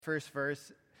First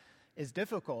verse is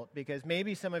difficult because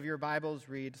maybe some of your Bibles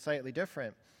read slightly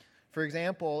different. For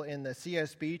example, in the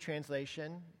CSB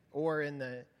translation or in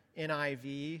the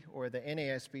NIV or the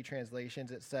NASB translations,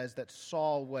 it says that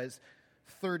Saul was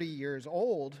 30 years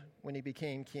old when he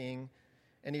became king,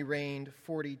 and he reigned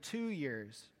 42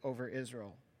 years over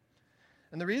Israel.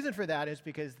 And the reason for that is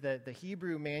because the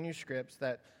Hebrew manuscripts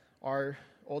that our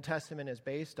Old Testament is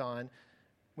based on,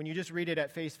 when you just read it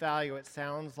at face value, it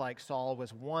sounds like Saul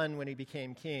was 1 when he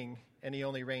became king, and he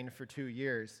only reigned for 2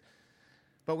 years.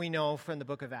 But we know from the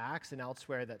book of Acts and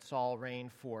elsewhere that Saul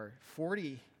reigned for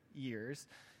 40 years,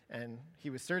 and he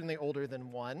was certainly older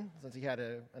than 1, since he had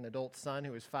an adult son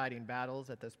who was fighting battles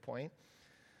at this point.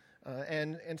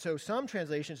 And so some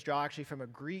translations draw actually from a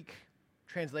Greek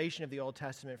translation of the Old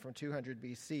Testament from 200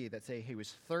 BC that say he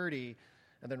was 30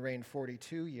 and then reigned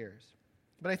 42 years.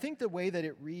 But I think the way that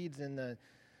it reads in the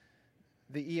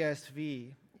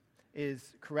ESV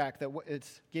is correct, that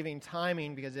it's giving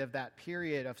timing because of that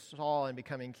period of Saul and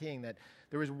becoming king, that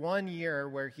there was 1 year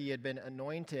where he had been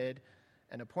anointed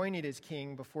and appointed as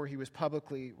king before he was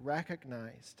publicly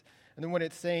recognized. And then what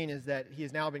it's saying is that he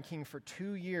has now been king for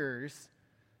 2 years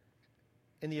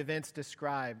in the events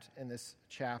described in this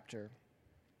chapter.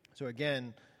 So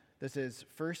again, this is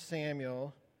 1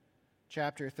 Samuel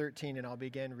chapter 13, and I'll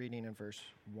begin reading in verse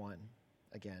 1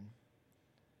 again.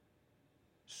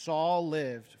 Saul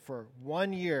lived for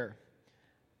 1 year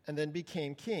and then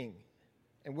became king.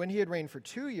 And when he had reigned for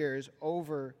 2 years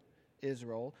over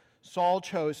Israel, Saul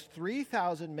chose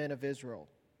 3,000 men of Israel.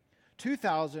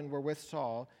 2,000 were with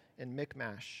Saul in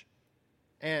Michmash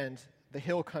and the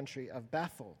hill country of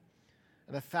Bethel,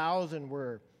 and 1,000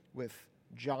 were with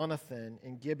Jonathan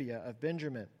in Gibeah of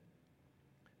Benjamin.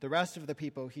 The rest of the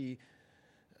people he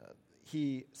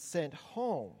sent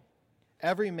home,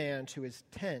 every man to his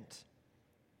tent.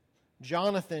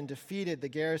 Jonathan defeated the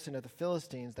garrison of the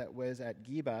Philistines that was at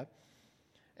Geba,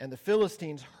 and the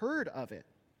Philistines heard of it.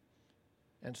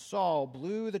 And Saul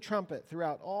blew the trumpet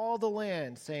throughout all the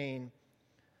land, saying,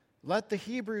 "Let the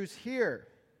Hebrews hear."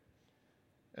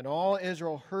 And all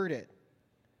Israel heard it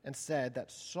and said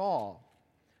that Saul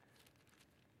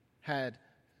had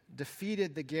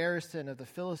defeated the garrison of the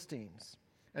Philistines,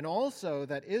 and also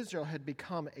that Israel had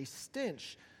become a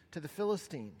stench to the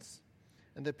Philistines.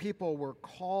 And the people were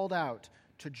called out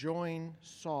to join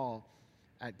Saul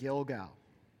at Gilgal.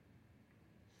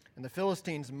 And the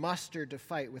Philistines mustered to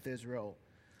fight with Israel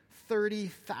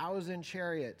 30,000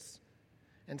 chariots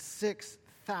and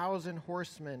 6,000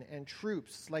 horsemen and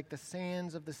troops like the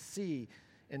sands of the sea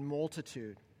in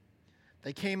multitude.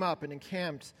 They came up and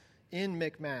encamped in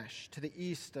Michmash to the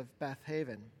east of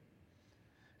Bethaven.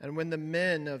 And when the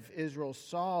men of Israel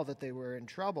saw that they were in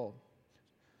trouble,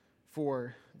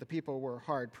 for the people were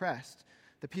hard pressed,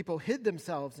 the people hid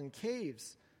themselves in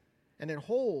caves and in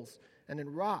holes and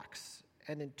in rocks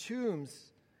and in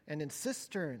tombs and in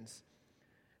cisterns.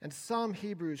 And some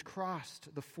Hebrews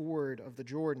crossed the ford of the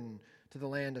Jordan to the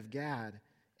land of Gad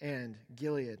and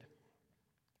Gilead.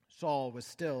 Saul was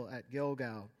still at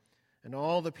Gilgal, and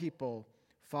all the people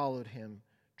followed him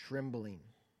trembling.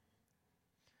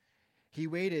 He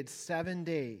waited 7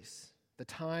 days, the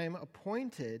time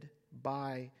appointed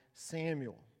by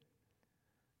Samuel.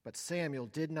 But Samuel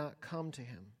did not come to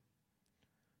him.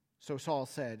 So Saul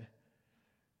said,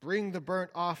 "Bring the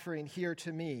burnt offering here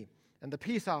to me, and the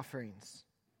peace offerings."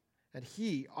 And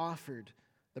he offered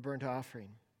the burnt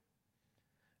offering.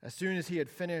 As soon as he had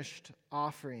finished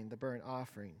offering the burnt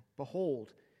offering,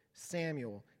 behold,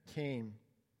 Samuel came.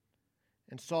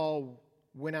 And Saul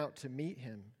went out to meet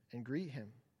him and greet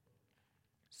him.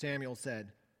 Samuel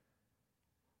said,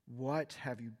 "What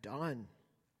have you done?"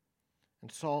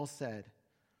 And Saul said,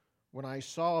 "When I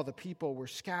saw the people were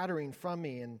scattering from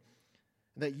me, and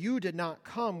that you did not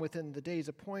come within the days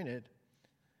appointed,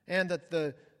 and that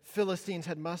the Philistines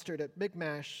had mustered at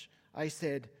Michmash, I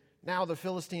said, 'Now the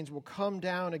Philistines will come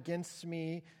down against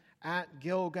me at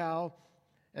Gilgal,'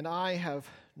 and I have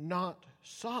not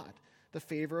sought the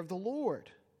favor of the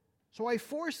Lord. So I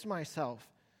forced myself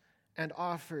and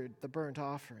offered the burnt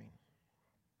offering."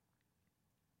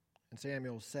 And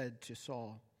Samuel said to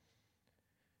Saul,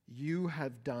 "You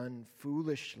have done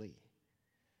foolishly.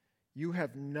 You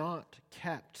have not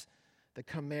kept the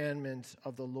commandments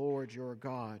of the Lord your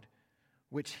God,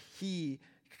 which he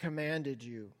commanded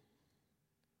you.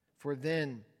 For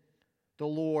then the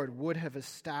Lord would have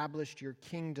established your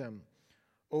kingdom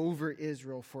over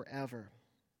Israel forever.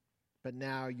 But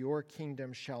now your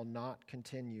kingdom shall not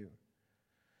continue.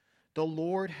 The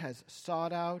Lord has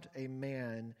sought out a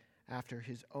man after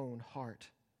his own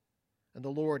heart, and the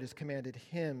Lord has commanded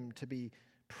him to be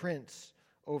prince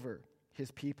over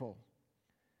his people.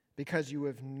 because you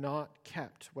have not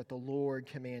kept what the Lord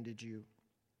commanded you."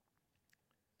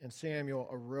 And Samuel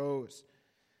arose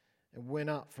and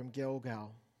went up from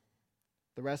Gilgal.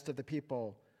 The rest of the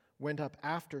people went up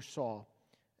after Saul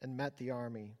and met the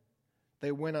army.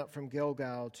 They went up from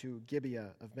Gilgal to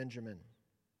Gibeah of Benjamin.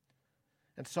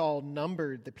 And Saul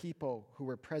numbered the people who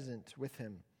were present with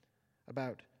him,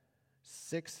 about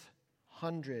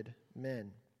 600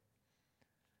 men.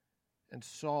 And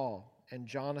Saul and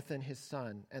Jonathan his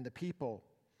son and the people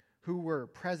who were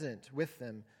present with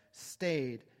them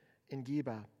stayed in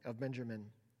Gibeah of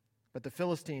Benjamin. But the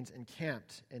Philistines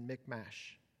encamped in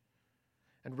Michmash.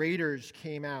 And raiders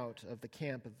came out of the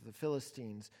camp of the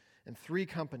Philistines in 3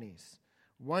 companies.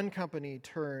 One company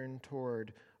turned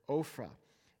toward Ophrah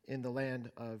in the land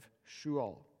of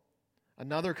Shual.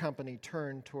 Another company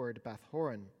turned toward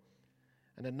Beth-horon.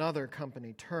 And another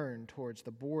company turned towards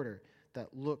the border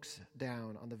that looks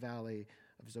down on the valley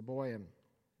of Zeboim,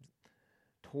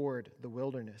 toward the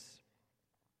wilderness.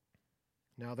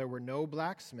 Now there were no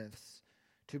blacksmiths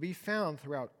to be found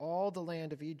throughout all the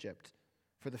land of Egypt,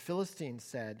 for the Philistines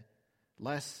said,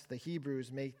 "Lest the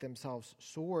Hebrews make themselves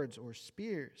swords or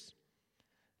spears."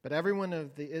 But every one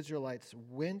of the Israelites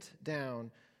went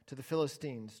down to the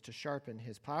Philistines to sharpen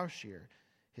his plowshare,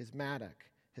 his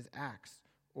mattock, his axe,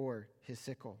 or his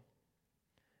sickle.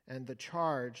 And the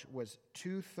charge was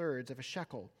 2/3 of a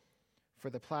shekel for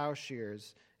the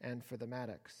plowshares and for the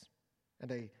mattocks,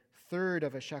 and 1/3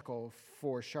 of a shekel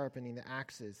for sharpening the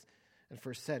axes and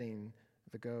for setting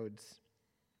the goads.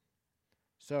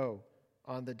 So,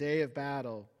 on the day of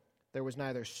battle, there was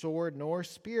neither sword nor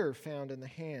spear found in the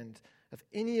hand of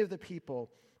any of the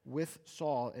people with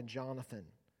Saul and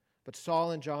Jonathan. But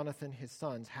Saul and Jonathan, his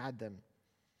sons, had them.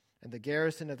 And the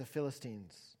garrison of the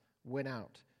Philistines went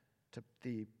out to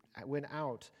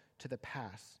the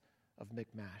pass of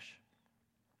Michmash.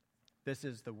 This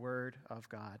is the word of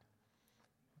God.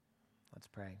 Let's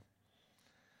pray.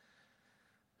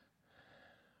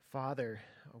 Father,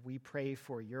 we pray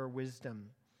for your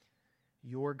wisdom,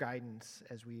 your guidance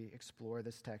as we explore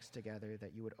this text together,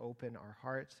 that you would open our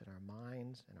hearts and our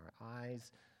minds and our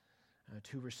eyes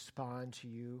to respond to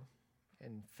you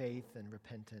in faith and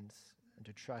repentance and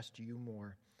to trust you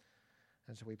more.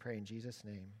 And so we pray in Jesus'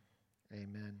 name,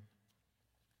 amen.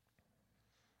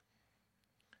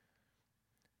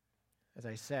 As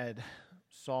I said,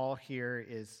 Saul here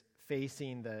is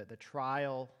facing the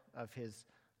trial of his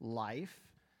life,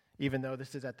 even though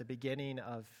this is at the beginning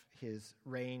of his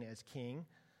reign as king.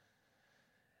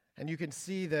 And you can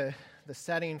see the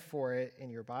setting for it in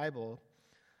your Bible,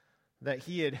 that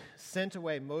he had sent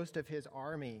away most of his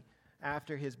army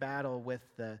after his battle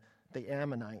with the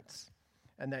Ammonites,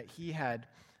 and that he had,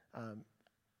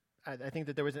 I think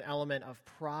that there was an element of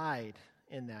pride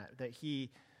in that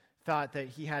he thought that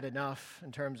he had enough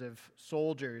in terms of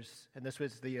soldiers, and this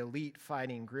was the elite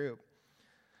fighting group.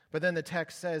 But then the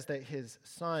text says that his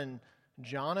son,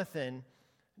 Jonathan,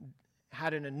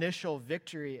 had an initial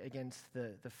victory against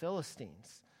the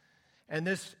Philistines. And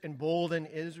this emboldened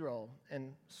Israel,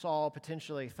 and Saul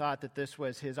potentially thought that this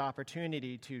was his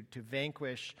opportunity to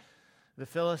vanquish the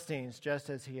Philistines, just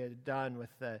as he had done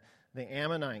with the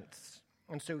Ammonites.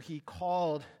 And so he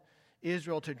called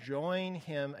Israel to join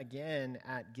him again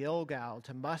at Gilgal,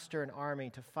 to muster an army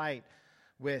to fight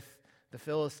with the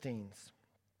Philistines.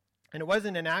 And it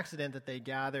wasn't an accident that they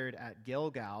gathered at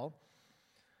Gilgal,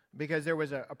 because there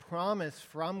was a promise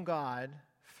from God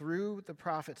through the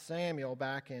prophet Samuel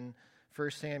back in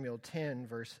 1 Samuel 10,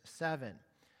 verse 7.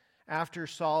 After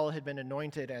Saul had been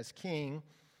anointed as king,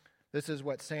 this is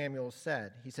what Samuel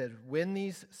said. He said, "When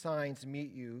these signs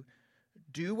meet you,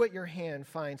 do what your hand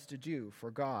finds to do,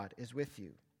 for God is with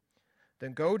you.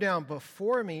 Then go down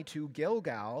before me to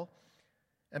Gilgal,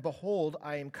 and behold,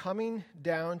 I am coming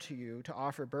down to you to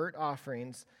offer burnt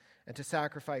offerings and to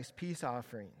sacrifice peace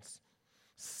offerings.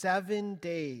 7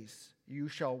 days you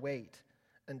shall wait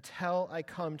until I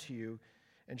come to you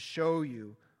and show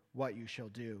you what you shall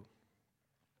do."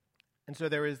 And so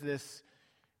there is this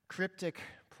cryptic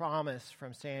promise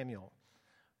from Samuel.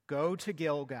 Go to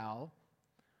Gilgal,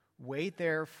 wait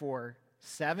there for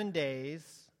 7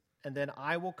 days, and then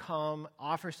I will come,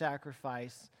 offer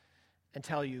sacrifice, and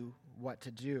tell you what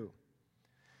to do.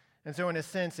 And so in a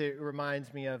sense, it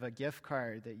reminds me of a gift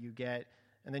card that you get,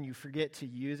 and then you forget to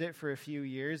use it for a few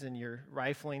years, and you're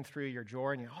rifling through your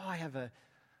drawer, and I have a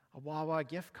Wawa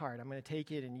gift card. I'm going to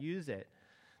take it and use it.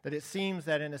 But it seems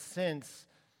that in a sense,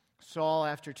 Saul,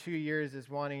 after 2 years, is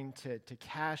wanting to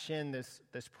cash in this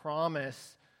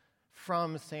promise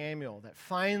from Samuel, that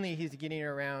finally he's getting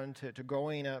around to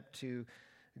going up to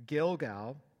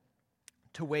Gilgal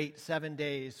to wait 7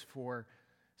 days for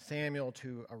Samuel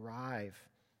to arrive.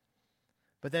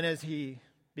 But then as he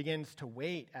begins to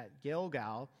wait at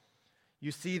Gilgal,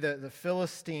 you see the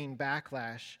Philistine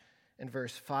backlash in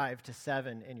verse 5 to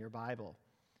 7 in your Bible.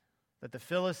 That the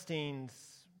Philistines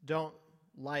don't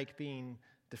like being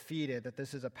defeated, that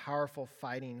this is a powerful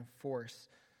fighting force.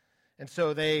 And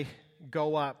so they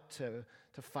go up to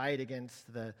fight against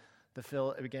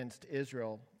against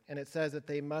Israel. And it says that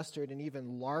they mustered an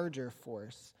even larger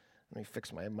force. Let me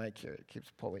fix my mic here. It keeps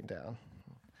pulling down.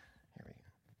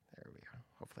 There we go.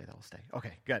 Hopefully that'll stay.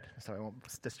 Okay, good. So I won't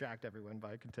distract everyone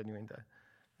by continuing to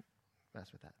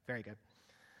mess with that. Very good.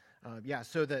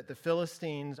 So the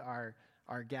Philistines are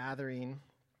gathering.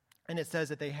 And it says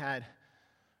that they had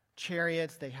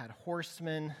chariots, they had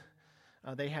horsemen,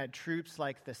 they had troops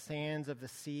like the sands of the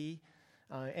sea.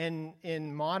 And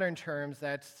in modern terms,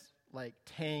 that's like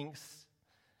tanks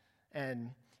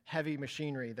and heavy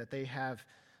machinery, that they have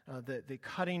the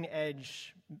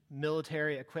cutting-edge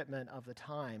military equipment of the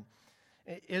time.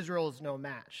 Israel is no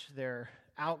match. They're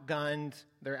outgunned,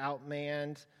 they're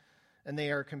outmanned, and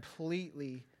they are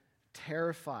completely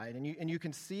terrified. And you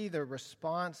can see the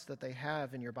response that they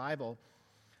have in your Bible.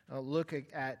 Look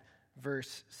at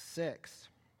verse 6.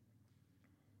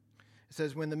 It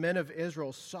says, when the men of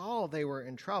Israel saw they were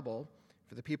in trouble,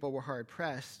 for the people were hard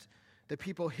pressed, the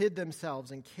people hid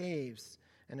themselves in caves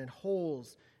and in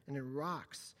holes and in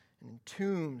rocks and in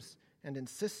tombs and in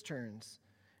cisterns.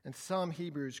 And some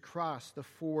Hebrews crossed the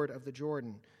ford of the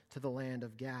Jordan to the land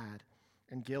of Gad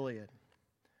and Gilead.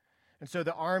 And so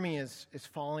the army is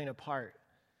falling apart.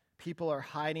 People are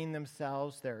hiding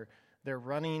themselves. They're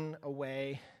running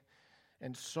away.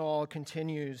 And Saul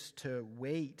continues to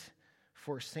wait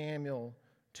for Samuel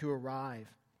to arrive.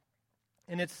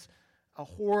 And it's a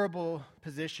horrible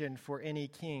position for any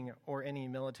king or any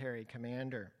military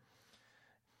commander.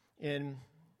 In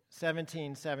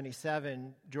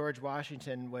 1777, George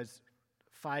Washington was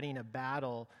fighting a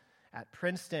battle at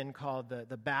Princeton called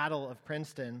the Battle of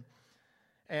Princeton,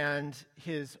 and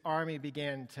his army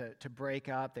began to break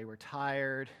up. They were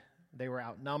tired, they were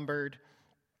outnumbered,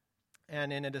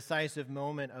 and in a decisive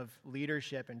moment of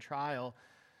leadership and trial,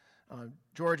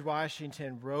 George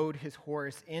Washington rode his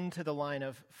horse into the line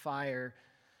of fire,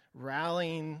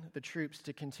 rallying the troops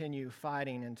to continue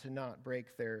fighting and to not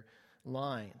break their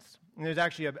lines. And there's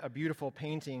actually a beautiful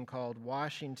painting called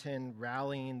Washington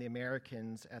Rallying the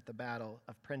Americans at the Battle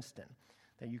of Princeton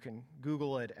that you can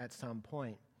Google it at some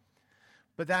point.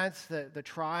 But that's the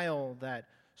trial that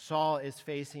Saul is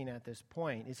facing at this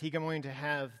point. Is he going to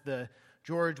have the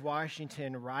George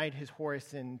Washington ride his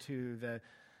horse into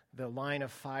the line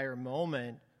of fire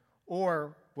moment,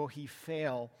 or will he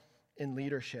fail in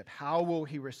leadership? How will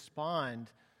he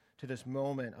respond to this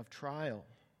moment of trial?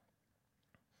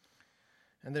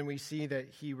 And then we see that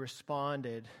he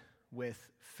responded with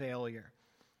failure.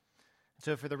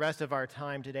 So for the rest of our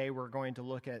time today, we're going to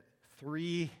look at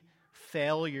 3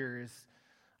 failures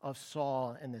of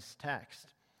Saul in this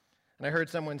text. And I heard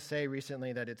someone say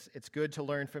recently that it's good to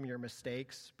learn from your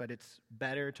mistakes, but it's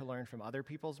better to learn from other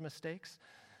people's mistakes.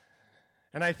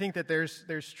 And I think that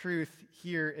there's truth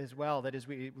here as well, that as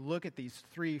we look at these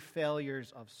 3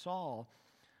 failures of Saul,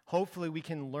 hopefully we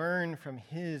can learn from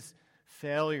his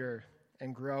failure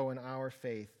and grow in our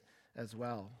faith as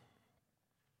well.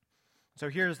 So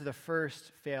here's the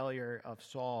first failure of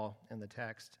Saul in the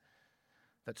text,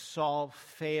 that Saul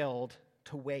failed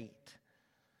to wait.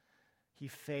 He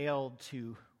failed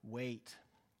to wait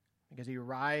because he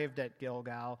arrived at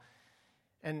Gilgal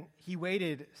and he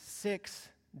waited 6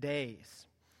 days.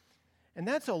 And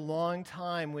that's a long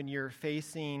time when you're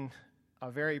facing a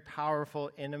very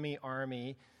powerful enemy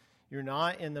army. You're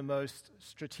not in the most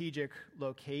strategic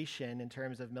location in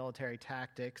terms of military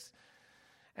tactics.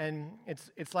 And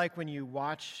it's like when you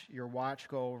watch your watch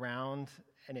go around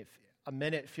and a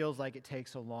minute feels like it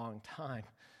takes a long time.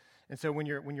 And so when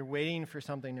you're waiting for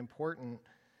something important,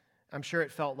 I'm sure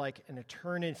it felt like an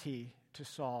eternity to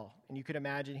Saul. And you could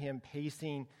imagine him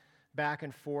pacing back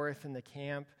and forth in the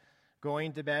camp,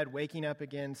 going to bed, waking up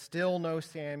again, still no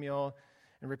Samuel,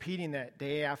 and repeating that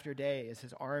day after day as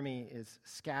his army is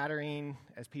scattering,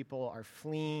 as people are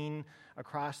fleeing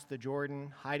across the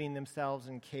Jordan, hiding themselves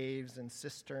in caves and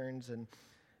cisterns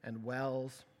and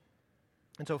wells.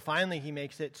 And so finally he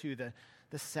makes it to the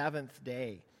 7th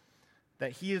day,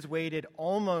 that he has waited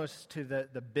almost to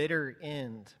the bitter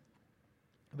end.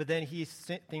 But then he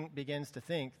begins to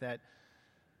think that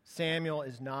Samuel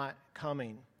is not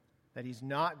coming, that he's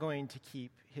not going to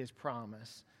keep his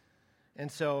promise.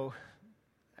 And so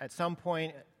at some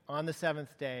point on the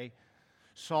 7th day,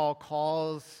 Saul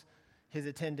calls his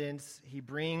attendants. He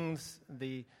brings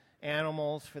the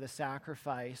animals for the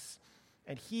sacrifice.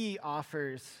 and he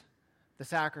offers the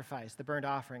sacrifice, the burnt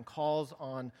offering, calls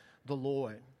on the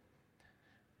Lord.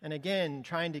 And again,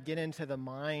 trying to get into the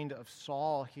mind of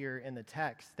Saul here in the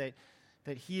text, that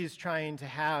he is trying to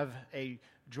have a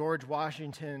George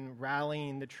Washington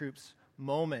rallying the troops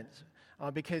moment,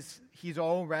 because he's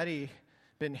already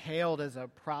been hailed as a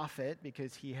prophet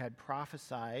because he had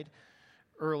prophesied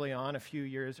early on, a few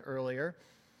years earlier.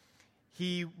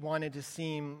 He wanted to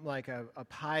seem like a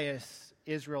pious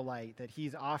Israelite, that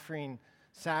he's offering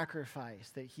sacrifice,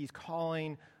 that he's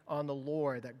calling on the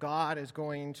Lord, that God is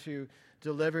going to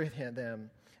deliver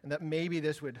them, and that maybe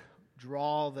this would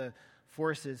draw the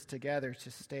forces together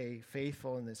to stay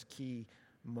faithful in this key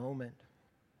moment.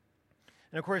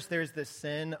 And of course, there's the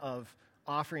sin of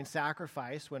offering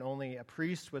sacrifice when only a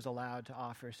priest was allowed to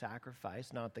offer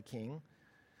sacrifice, not the king.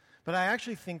 But I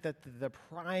actually think that the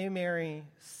primary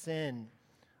sin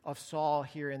of Saul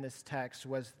here in this text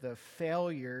was the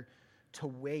failure to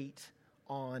wait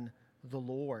on the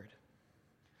Lord.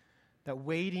 That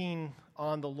waiting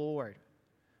on the Lord,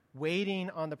 waiting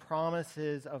on the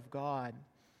promises of God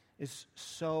is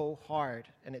so hard,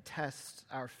 and it tests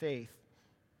our faith.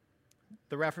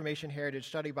 The Reformation Heritage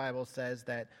Study Bible says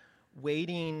that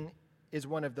waiting is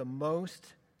one of the most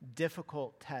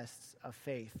difficult tests of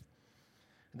faith.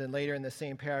 And then later in the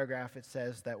same paragraph, it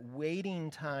says that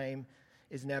waiting time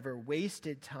is never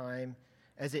wasted time,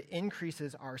 as it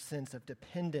increases our sense of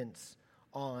dependence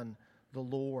on the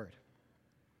Lord.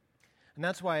 And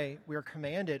that's why we are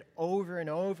commanded over and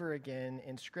over again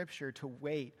in Scripture to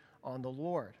wait on the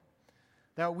Lord.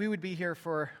 That we would be here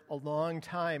for a long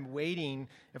time waiting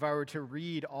if I were to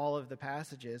read all of the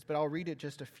passages, but I'll read it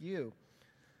just a few.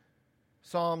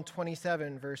 Psalm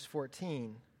 27, verse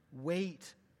 14,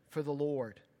 wait for the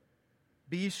Lord.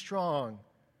 Be strong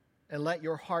and let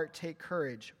your heart take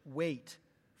courage. Wait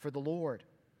for the Lord.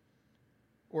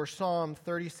 Or Psalm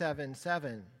 37,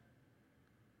 7,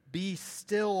 be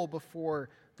still before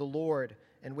the Lord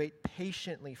and wait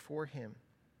patiently for him.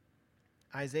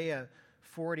 Isaiah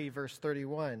 40, verse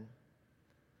 31,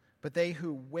 but they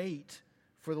who wait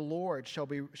for the Lord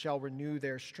shall renew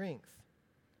their strength.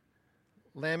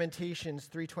 Lamentations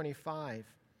 3:25,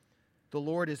 the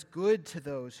Lord is good to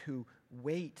those who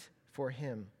wait for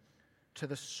him, to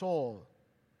the soul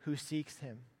who seeks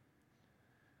him.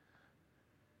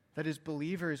 That as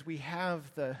believers, we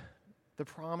have the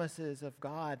promises of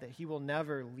God that he will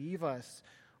never leave us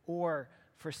or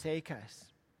forsake us.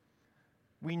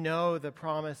 We know the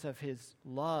promise of his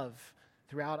love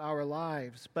throughout our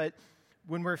lives, but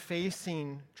when we're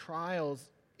facing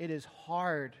trials, it is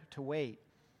hard to wait.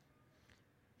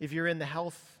 If you're in the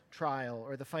health trial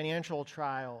or the financial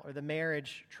trial or the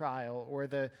marriage trial or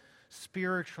the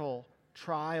spiritual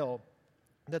trial,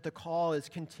 that the call is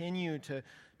continue to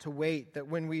wait, that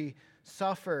when we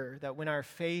suffer, that when our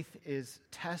faith is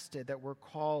tested, that we're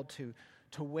called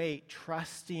to wait,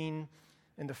 trusting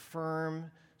in the firm,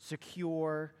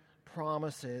 secure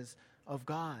promises of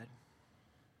God.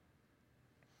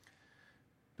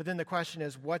 But then the question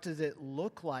is, what does it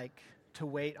look like to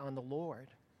wait on the Lord?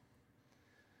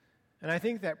 And I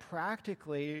think that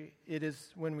practically it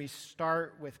is when we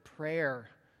start with prayer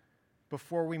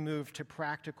before we move to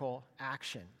practical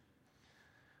action.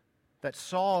 That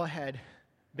Saul had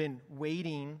been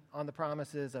waiting on the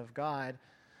promises of God,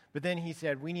 but then he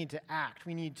said, we need to act.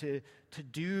 We need to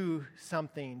do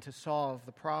something to solve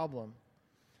the problem.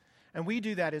 And we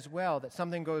do that as well, that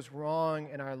something goes wrong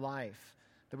in our life,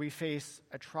 that we face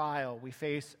a trial, we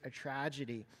face a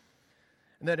tragedy,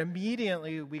 and that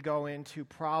immediately we go into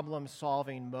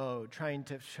problem-solving mode, trying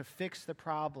to fix the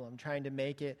problem, trying to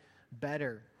make it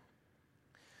better.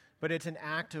 But it's an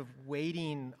act of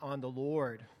waiting on the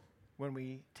Lord when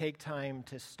we take time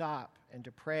to stop and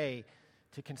to pray,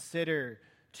 to consider,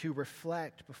 to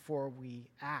reflect before we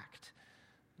act.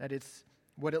 That it's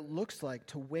what it looks like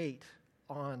to wait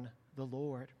on the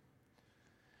Lord.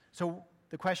 So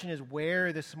the question is,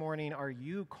 where this morning are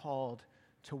you called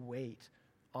to wait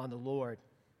on the Lord?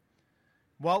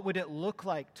 What would it look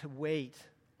like to wait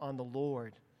on the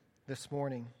Lord this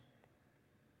morning?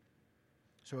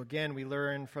 So again, we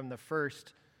learn from the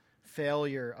first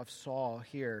failure of Saul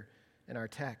here in our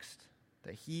text,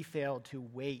 that he failed to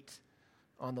wait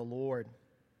on the Lord.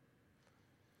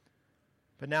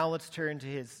 But now let's turn to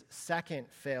his second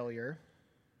failure,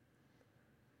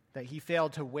 that he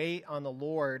failed to wait on the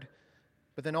Lord,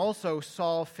 but then also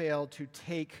Saul failed to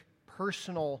take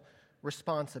personal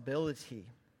responsibility.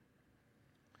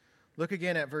 Look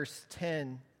again at verse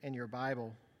 10 in your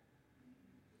Bible.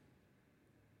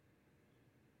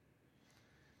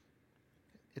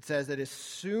 It says that as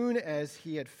soon as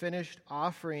he had finished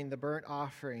offering the burnt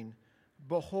offering,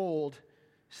 behold,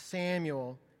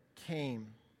 Samuel came.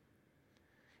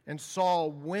 And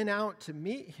Saul went out to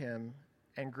meet him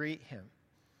and greet him.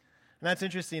 And that's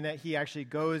interesting that he actually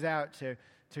goes out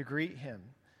to greet him.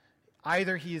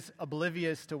 Either he's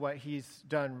oblivious to what he's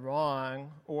done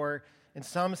wrong, or in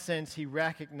some sense he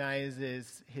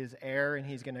recognizes his error and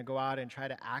he's going to go out and try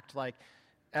to act like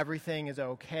everything is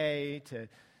okay,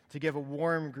 to give a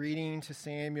warm greeting to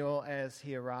Samuel as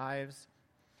he arrives.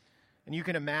 And you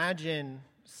can imagine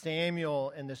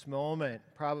Samuel in this moment.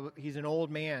 Probably he's an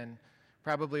old man,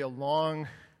 probably a long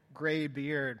gray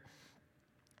beard.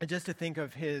 And just to think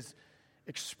of his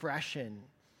expression,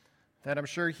 that I'm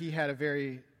sure he had a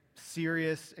very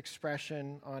serious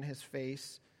expression on his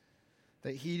face,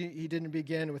 that he didn't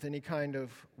begin with any kind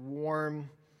of warm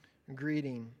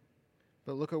greeting.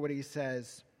 But look at what he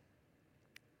says.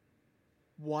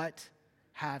 What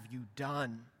have you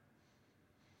done?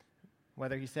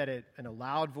 Whether he said it in a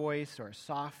loud voice or a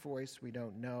soft voice, we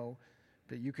don't know.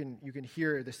 But you can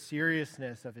hear the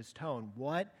seriousness of his tone.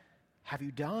 What have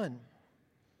you done?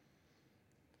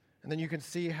 And then you can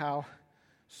see how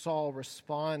Saul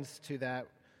responds to that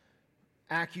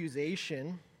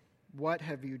accusation. What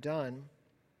have you done?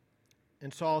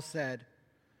 And Saul said,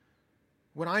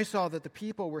 when I saw that the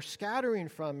people were scattering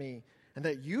from me, and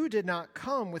that you did not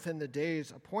come within the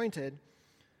days appointed,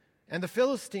 and the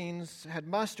Philistines had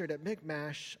mustered at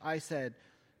Michmash, I said,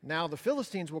 now the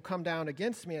Philistines will come down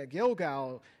against me at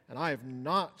Gilgal, and I have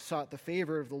not sought the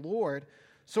favor of the Lord.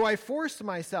 So I forced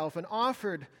myself and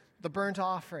offered the burnt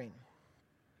offering.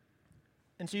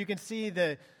 And so you can see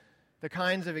the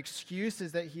kinds of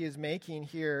excuses that he is making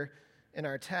here in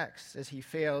our text as he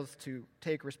fails to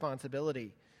take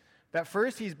responsibility. That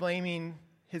first he's blaming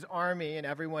his army and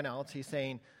everyone else. He's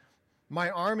saying, my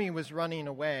army was running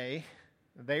away.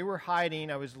 They were hiding.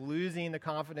 I was losing the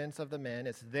confidence of the men.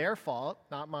 It's their fault,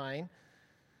 not mine.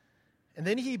 And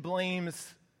then he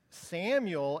blames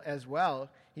Samuel as well.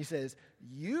 He says,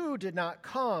 you did not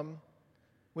come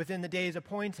within the days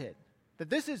appointed. That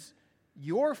this is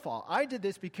your fault. I did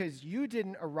this because you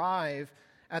didn't arrive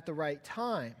at the right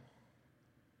time.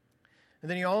 And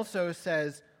then he also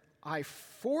says, I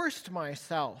forced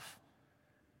myself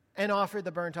and offered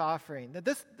the burnt offering. That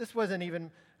this wasn't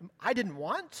even, I didn't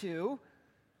want to.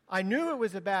 I knew it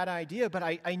was a bad idea, but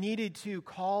I needed to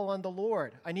call on the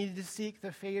Lord. I needed to seek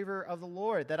the favor of the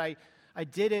Lord. That I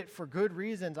did it for good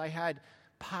reasons. I had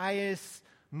pious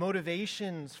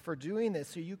motivations for doing this,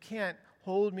 so you can't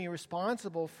hold me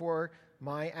responsible for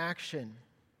my action.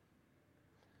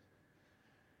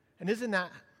 And isn't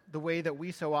that the way that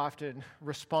we so often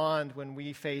respond when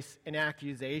we face an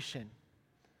accusation?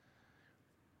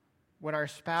 When our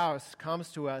spouse comes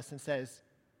to us and says,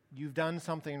 you've done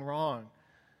something wrong,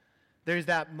 there's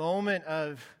that moment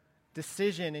of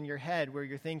decision in your head where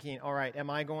you're thinking, all right, am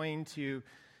I going to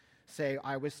say,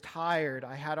 I was tired,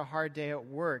 I had a hard day at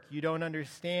work, you don't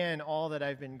understand all that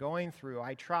I've been going through,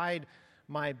 I tried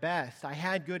my best, I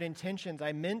had good intentions,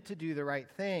 I meant to do the right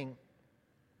thing?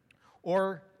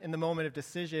 Or in the moment of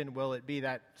decision, will it be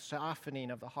that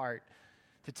softening of the heart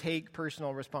to take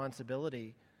personal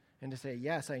responsibility and to say,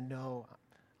 yes, I know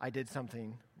I did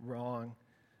something wrong,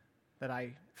 that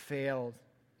I failed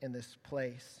in this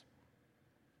place.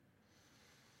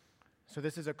 So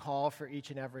this is a call for each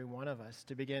and every one of us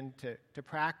to begin to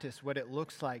practice what it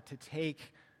looks like to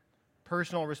take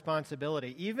personal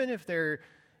responsibility, even if there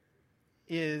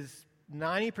is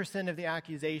 90% of the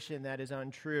accusation that is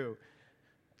untrue,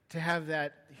 to have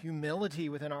that humility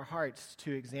within our hearts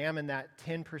to examine that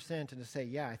 10% and to say,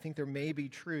 yeah, I think there may be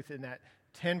truth in that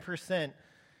 10%,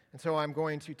 and so I'm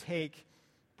going to take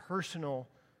personal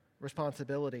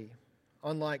responsibility,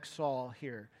 unlike Saul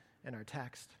here in our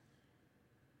text.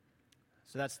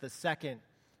 So that's the second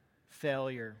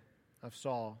failure of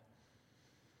Saul.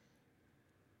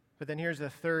 But then here's the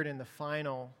third and the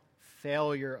final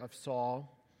failure of Saul.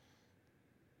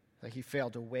 That he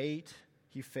failed to wait,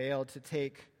 he failed to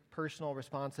take personal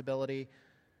responsibility,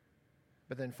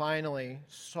 but then finally,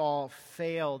 Saul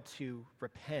failed to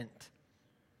repent.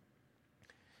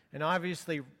 And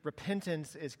obviously,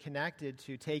 repentance is connected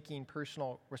to taking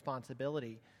personal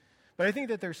responsibility. But I think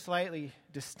that they're slightly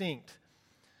distinct,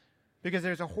 because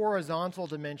there's a horizontal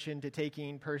dimension to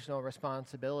taking personal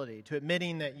responsibility, to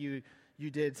admitting that you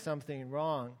did something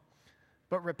wrong.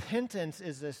 But repentance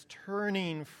is this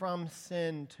turning from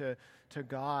sin to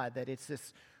God, that it's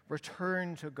this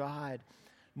return to God,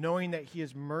 knowing that He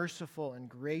is merciful and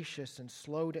gracious and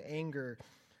slow to anger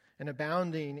and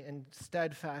abounding in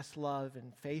steadfast love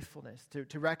and faithfulness,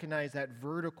 to recognize that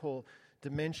vertical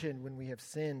dimension when we have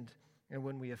sinned and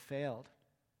when we have failed.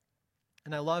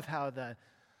 And I love how the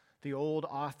The old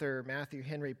author Matthew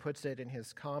Henry puts it in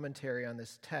his commentary on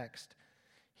this text.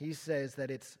 He says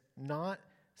that it's not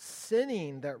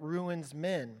sinning that ruins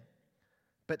men,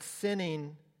 but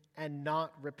sinning and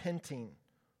not repenting,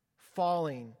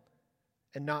 falling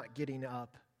and not getting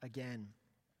up again.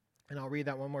 And I'll read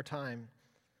that one more time.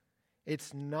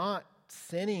 It's not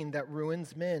sinning that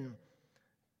ruins men,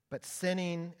 but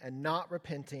sinning and not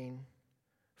repenting,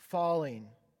 falling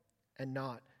and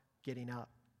not getting up.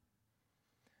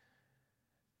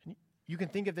 You can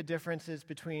think of the differences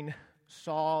between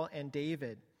Saul and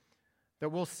David. That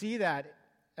we'll see that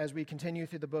as we continue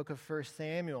through the book of 1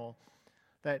 Samuel,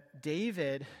 that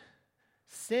David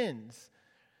sins.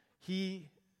 He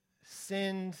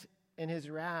sinned in his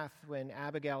wrath when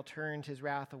Abigail turned his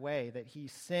wrath away, that he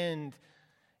sinned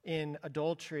in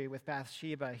adultery with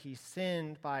Bathsheba. He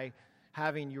sinned by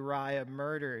having Uriah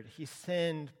murdered. He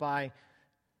sinned by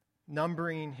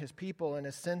numbering his people in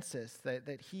a census,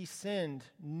 that he sinned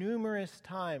numerous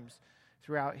times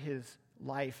throughout his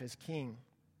life as king.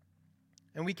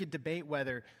 And we could debate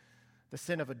whether the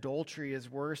sin of adultery is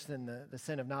worse than the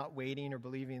sin of not waiting or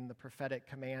believing the prophetic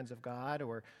commands of God,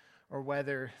 or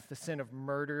whether the sin of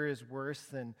murder is worse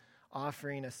than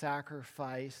offering a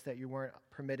sacrifice that you weren't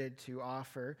permitted to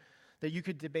offer. That you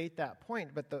could debate that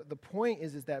point, but the point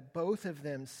is that both of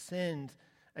them sinned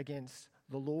against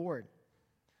the Lord.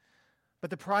 But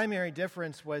the primary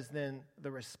difference was then the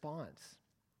response.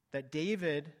 That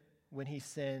David, when he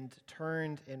sinned,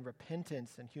 turned in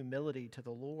repentance and humility to the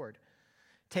Lord,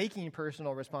 taking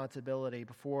personal responsibility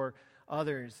before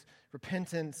others,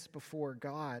 repentance before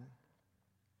God.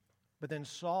 But then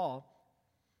Saul,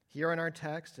 here in our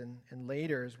text and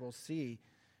later, as we'll see,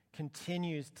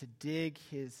 continues to dig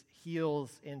his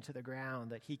heels into the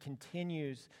ground, that he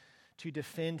continues to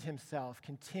defend himself,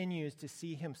 continues to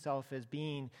see himself as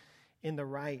being in the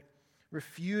right,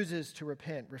 refuses to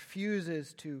repent,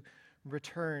 refuses to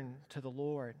return to the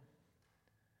Lord.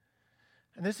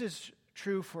 And this is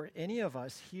true for any of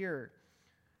us here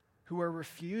who are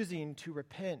refusing to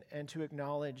repent and to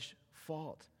acknowledge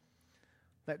fault.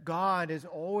 That God is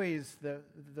always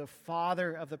the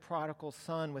father of the prodigal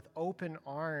son with open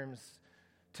arms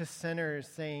to sinners,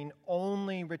 saying,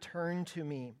 "Only return to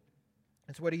me."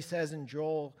 It's what he says in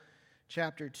Joel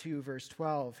chapter 2, verse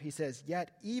 12. He says,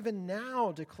 "Yet even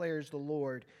now, declares the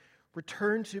Lord,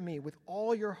 return to me with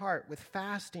all your heart, with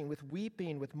fasting, with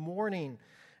weeping, with mourning,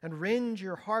 and rend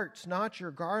your hearts, not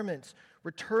your garments.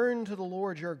 Return to the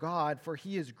Lord your God, for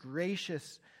he is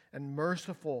gracious and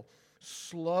merciful,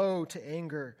 slow to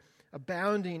anger,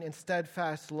 abounding in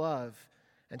steadfast love,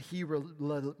 and he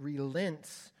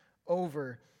relents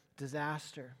over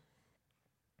disaster."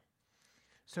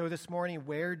 So this morning,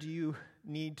 where do you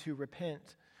need to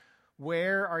repent?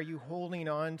 Where are you holding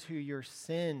on to your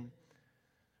sin?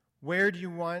 Where do you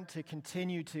want to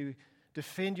continue to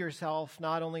defend yourself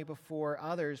not only before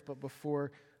others, but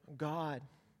before God?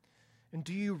 And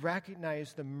do you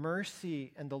recognize the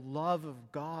mercy and the love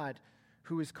of God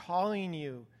who is calling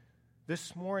you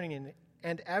this morning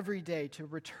and every day to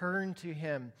return to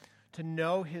him, to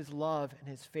know his love and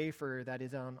his favor that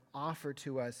is on offer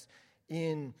to us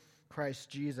in Christ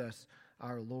Jesus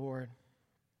our Lord?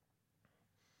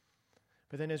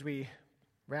 But then as we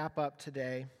wrap up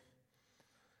today,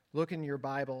 look in your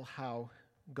Bible how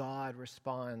God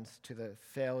responds to the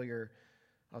failure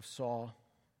of Saul.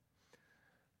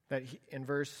 That in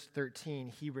verse 13,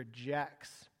 he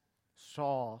rejects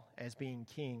Saul as being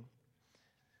king.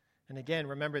 And again,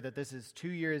 remember that this is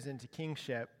 2 years into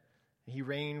kingship. He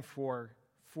reigned for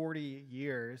 40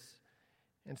 years.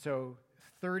 And so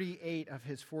 38 of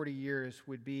his 40 years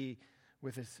would be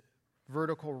with this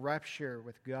vertical rupture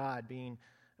with God, being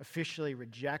officially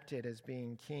rejected as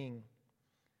being king.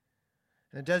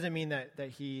 And it doesn't mean that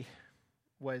he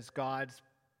was God's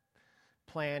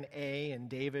plan A and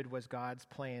David was God's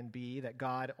plan B, that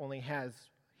God only has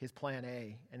his plan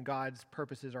A and God's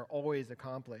purposes are always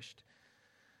accomplished.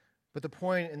 But the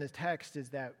point in this text is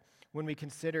that when we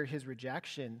consider his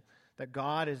rejection, that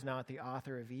God is not the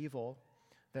author of evil,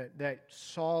 that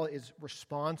Saul is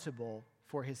responsible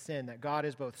for his sin, that God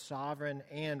is both sovereign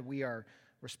and we are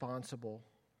responsible.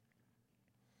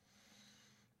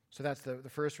 So that's the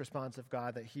first response of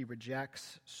God, that he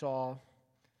rejects Saul.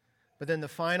 But then the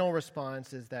final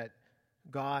response is that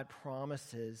God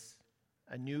promises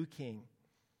a new king,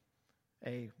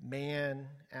 a man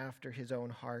after his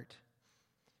own heart.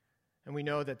 And we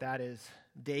know that that is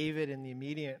David in the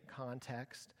immediate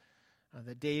context,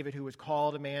 the David who was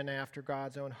called a man after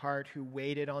God's own heart, who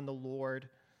waited on the Lord,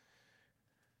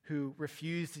 who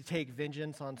refused to take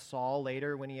vengeance on Saul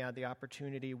later when he had the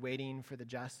opportunity, waiting for the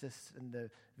justice and the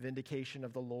vindication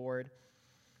of the Lord.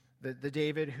 The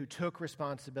David who took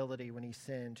responsibility when he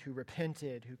sinned, who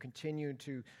repented, who continued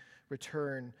to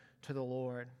return to the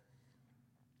Lord.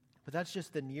 But that's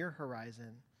just the near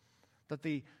horizon. That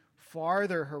the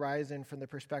farther horizon from the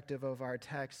perspective of our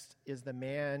text is the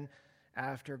man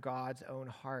after God's own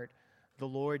heart, the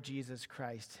Lord Jesus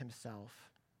Christ himself.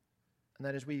 And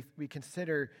that as we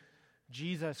consider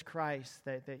Jesus Christ,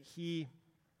 that he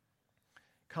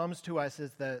comes to us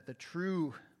as the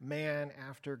true man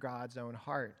after God's own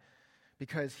heart,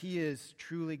 because he is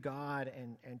truly God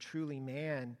and truly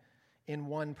man in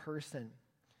one person.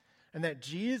 And that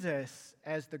Jesus,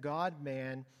 as the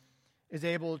God-man, is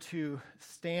able to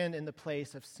stand in the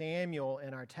place of Samuel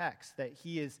in our text, that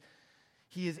he is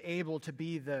able to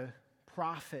be the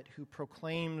prophet who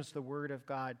proclaims the word of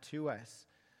God to us.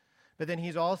 But then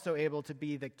he's also able to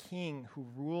be the king who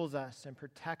rules us and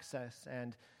protects us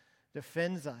and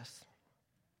defends us.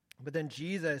 But then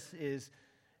Jesus is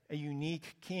a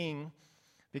unique king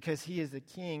because he is a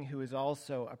king who is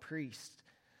also a priest.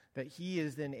 That he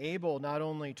is then able not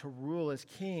only to rule as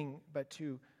king, but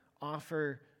to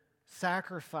offer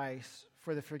sacrifice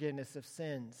for the forgiveness of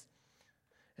sins.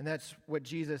 And that's what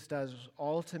Jesus does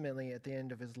ultimately at the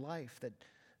end of his life,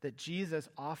 that Jesus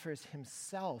offers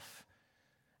himself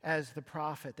as the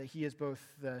prophet, that he is both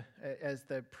as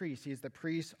the priest. He is the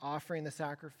priest offering the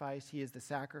sacrifice. He is the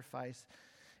sacrifice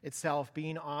itself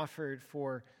being offered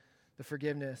for the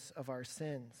forgiveness of our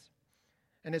sins.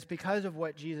 And it's because of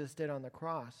what Jesus did on the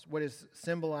cross, what is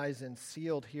symbolized and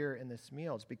sealed here in this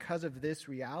meal. It's because of this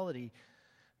reality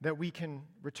that we can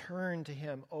return to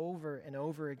him over and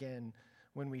over again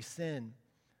when we sin.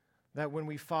 That when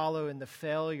we follow in the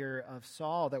failure of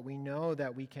Saul, that we know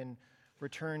that we can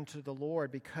return to the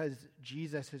Lord because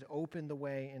Jesus has opened the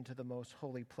way into the most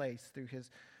holy place through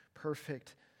his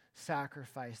perfect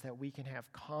sacrifice, that we can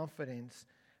have confidence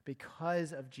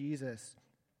because of Jesus,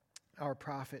 our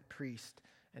prophet, priest,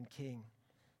 and king.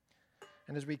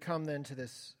 And as we come then to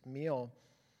this meal,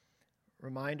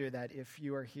 reminder that if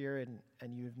you are here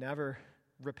and you've never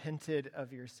repented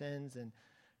of your sins and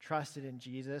trusted in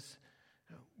Jesus,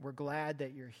 we're glad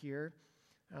that you're here.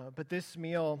 But this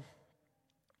meal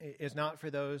is not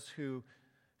for those who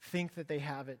think that they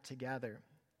have it together.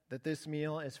 That this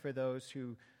meal is for those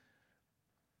who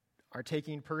are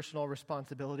taking personal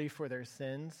responsibility for their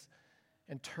sins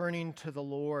and turning to the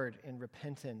Lord in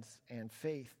repentance and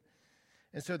faith.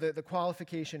 And so the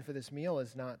qualification for this meal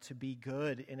is not to be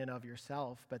good in and of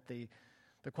yourself, but the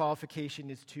qualification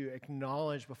is to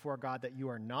acknowledge before God that you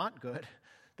are not good,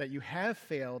 that you have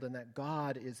failed, and that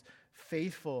God is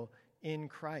faithful in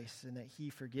Christ, and that he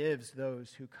forgives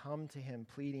those who come to him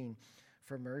pleading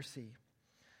for mercy.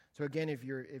 So again, if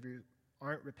you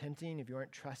aren't repenting, if you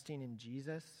aren't trusting in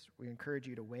Jesus, we encourage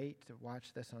you to wait to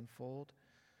watch this unfold.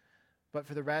 But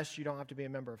for the rest, you don't have to be a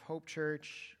member of Hope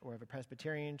Church or of a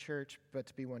Presbyterian church, but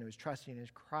to be one who is trusting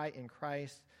in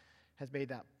Christ, has made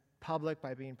that public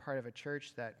by being part of a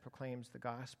church that proclaims the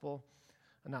gospel,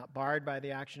 and not barred by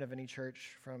the action of any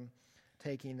church from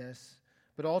taking this,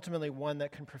 but ultimately one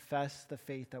that can profess the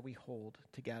faith that we hold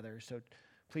together. So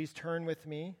please turn with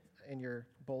me in your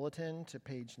bulletin to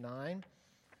page 9,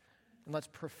 and let's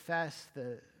profess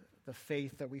the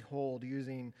faith that we hold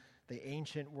using the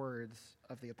ancient words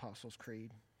of the Apostles'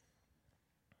 Creed.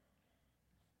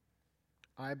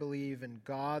 I believe in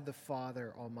God the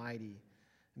Father Almighty,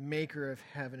 maker of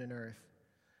heaven and earth.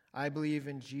 I believe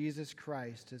in Jesus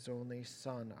Christ, his only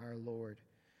Son, our Lord,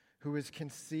 who was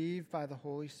conceived by the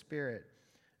Holy Spirit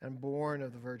and born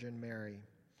of the Virgin Mary.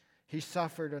 He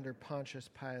suffered under Pontius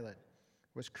Pilate,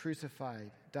 was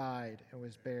crucified, died, and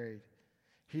was buried.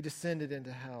 He descended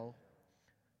into hell.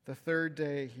 The third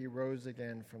day he rose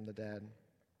again from the dead.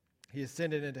 He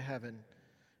ascended into heaven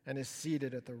and is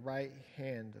seated at the right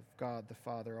hand of God the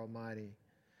Father Almighty.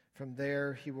 From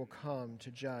there he will come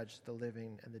to judge the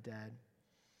living and the dead.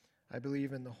 I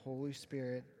believe in the Holy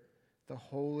Spirit, the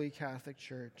Holy Catholic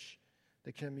Church,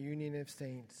 the communion of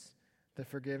saints, the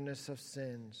forgiveness of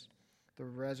sins, the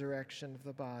resurrection of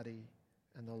the body,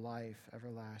 and the life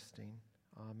everlasting.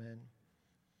 Amen.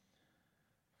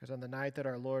 Because on the night that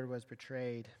our Lord was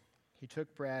betrayed, he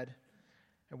took bread,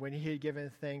 and when he had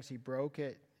given thanks, he broke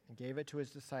it and gave it to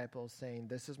his disciples, saying,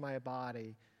 "This is my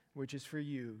body, which is for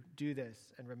you. Do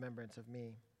this in remembrance of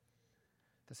me."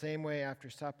 The same way after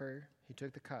supper, he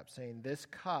took the cup, saying, "This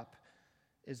cup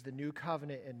is the new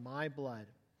covenant in my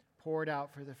blood, poured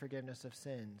out for the forgiveness of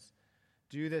sins.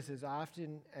 Do this as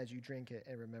often as you drink it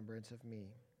in remembrance of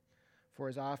me. For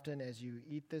as often as you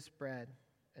eat this bread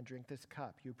and drink this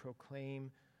cup, you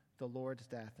proclaim the Lord's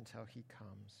death until he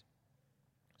comes."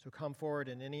 So come forward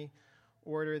in any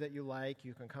order that you like.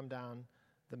 You can come down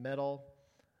the middle.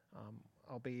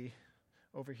 I'll be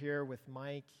over here with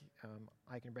Mike.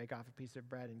 I can break off a piece of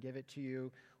bread and give it to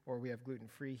you, or we have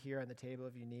gluten-free here on the table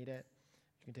if you need it.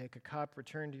 You can take a cup,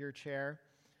 return to your chair,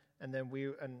 and then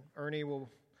Ernie will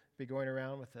be going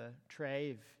around with a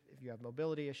tray. If you have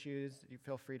mobility issues, you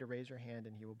feel free to raise your hand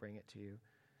and he will bring it to you.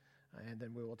 And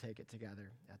then we will take it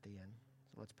together at the end.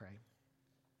 So let's pray.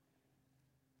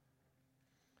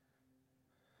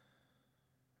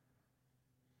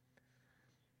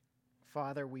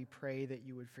 Father, we pray that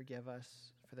you would forgive us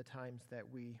for the times that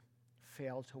we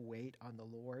fail to wait on the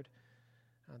Lord,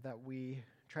 that we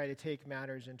try to take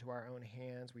matters into our own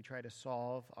hands. We try to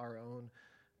solve our own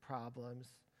problems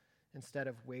instead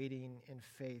of waiting in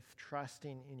faith,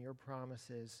 trusting in your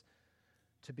promises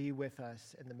to be with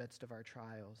us in the midst of our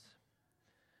trials.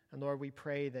 And Lord, we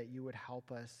pray that you would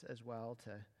help us as well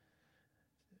to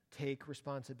take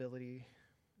responsibility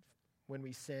when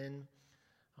we sin,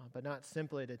 but not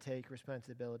simply to take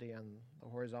responsibility on the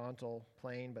horizontal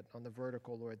plane, but on the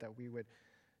vertical, Lord, that we would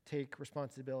take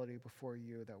responsibility before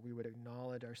you, that we would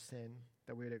acknowledge our sin,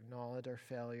 that we would acknowledge our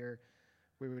failure,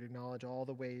 we would acknowledge all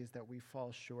the ways that we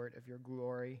fall short of your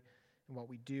glory and what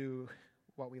we do,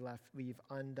 what we leave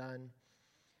undone.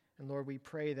 And Lord, we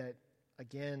pray that,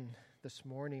 again, this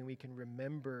morning we can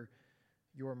remember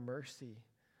your mercy,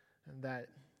 and that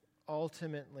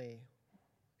ultimately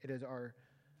it is our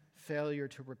failure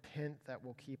to repent that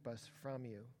will keep us from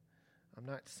you.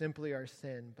 Not simply our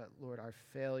sin, but Lord, our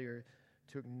failure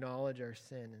to acknowledge our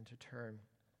sin and to turn.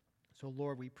 So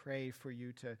Lord, we pray for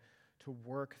you to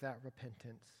work that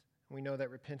repentance. We know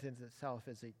that repentance itself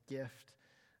is a gift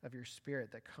of your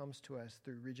Spirit that comes to us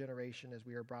through regeneration as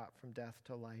we are brought from death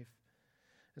to life.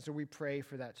 And so we pray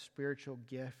for that spiritual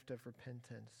gift of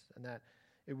repentance, and that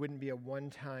it wouldn't be a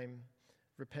one-time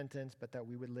repentance, but that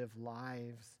we would live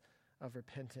lives of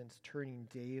repentance, turning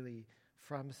daily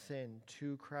from sin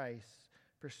to Christ,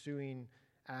 pursuing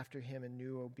after him in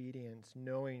new obedience,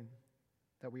 knowing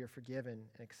that we are forgiven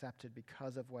and accepted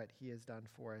because of what he has done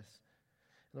for us.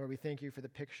 Lord, we thank you for the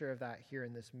picture of that here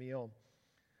in this meal.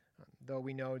 Though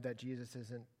we know that Jesus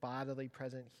isn't bodily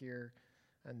present here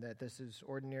and that this is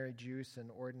ordinary juice and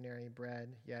ordinary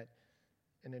bread, yet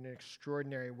in an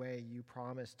extraordinary way you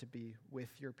promise to be with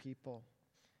your people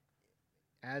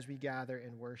as we gather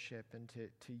in worship, and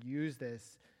to use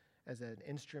this as an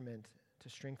instrument to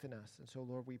strengthen us. And so,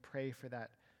 Lord, we pray for that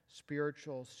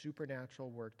spiritual, supernatural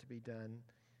work to be done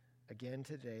again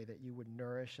today, that you would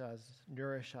nourish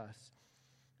us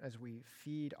as we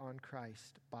feed on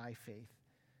Christ by faith.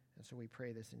 And so we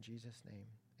pray this in Jesus' name.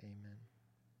 Amen.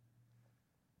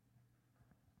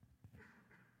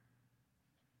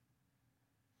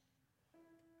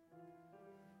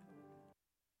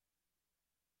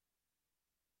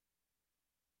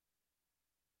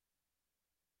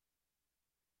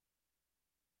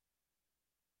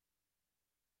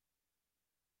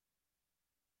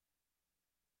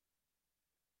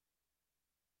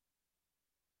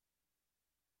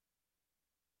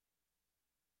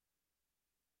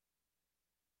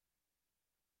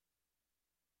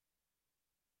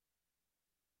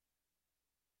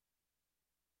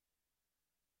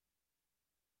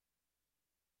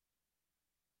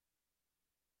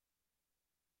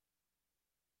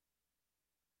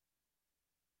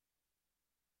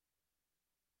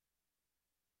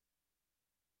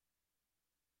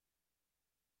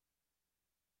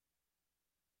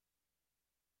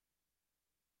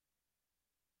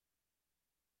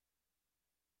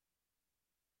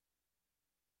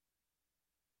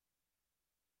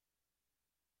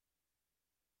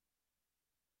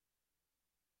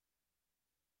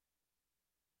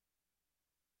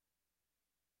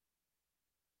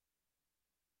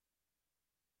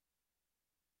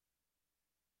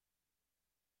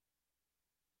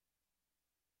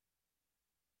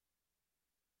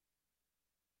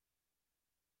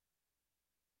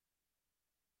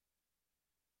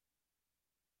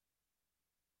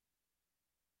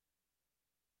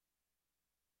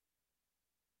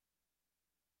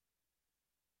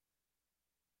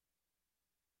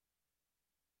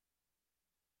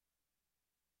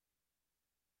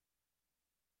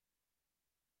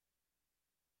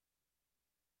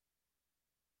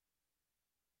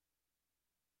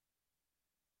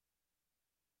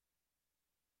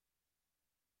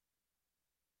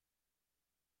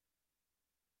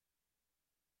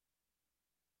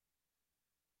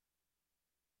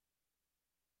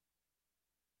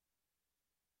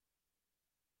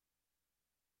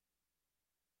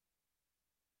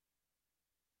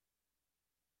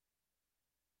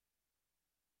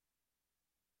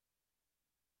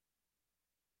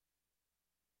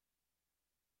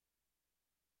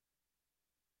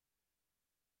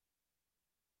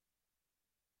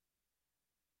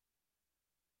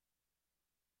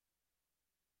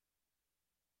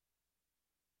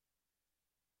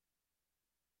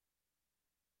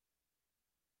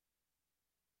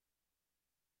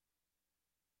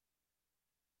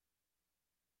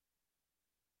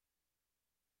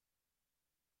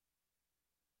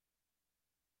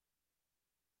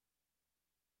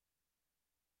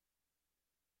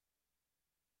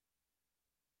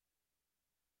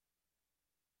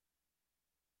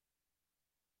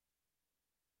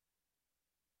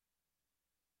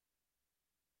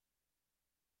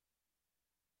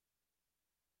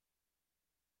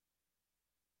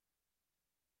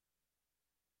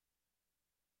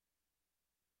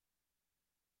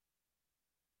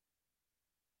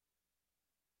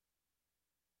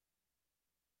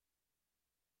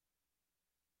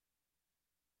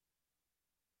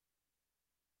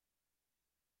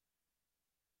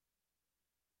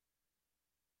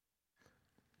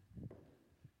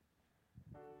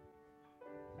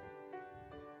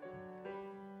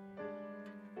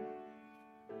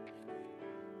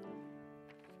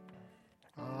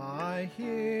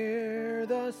 hear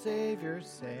the Savior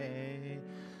say,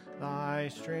 thy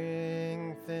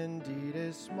strength indeed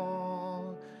is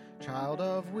small. Child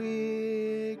of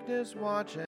weakness, watch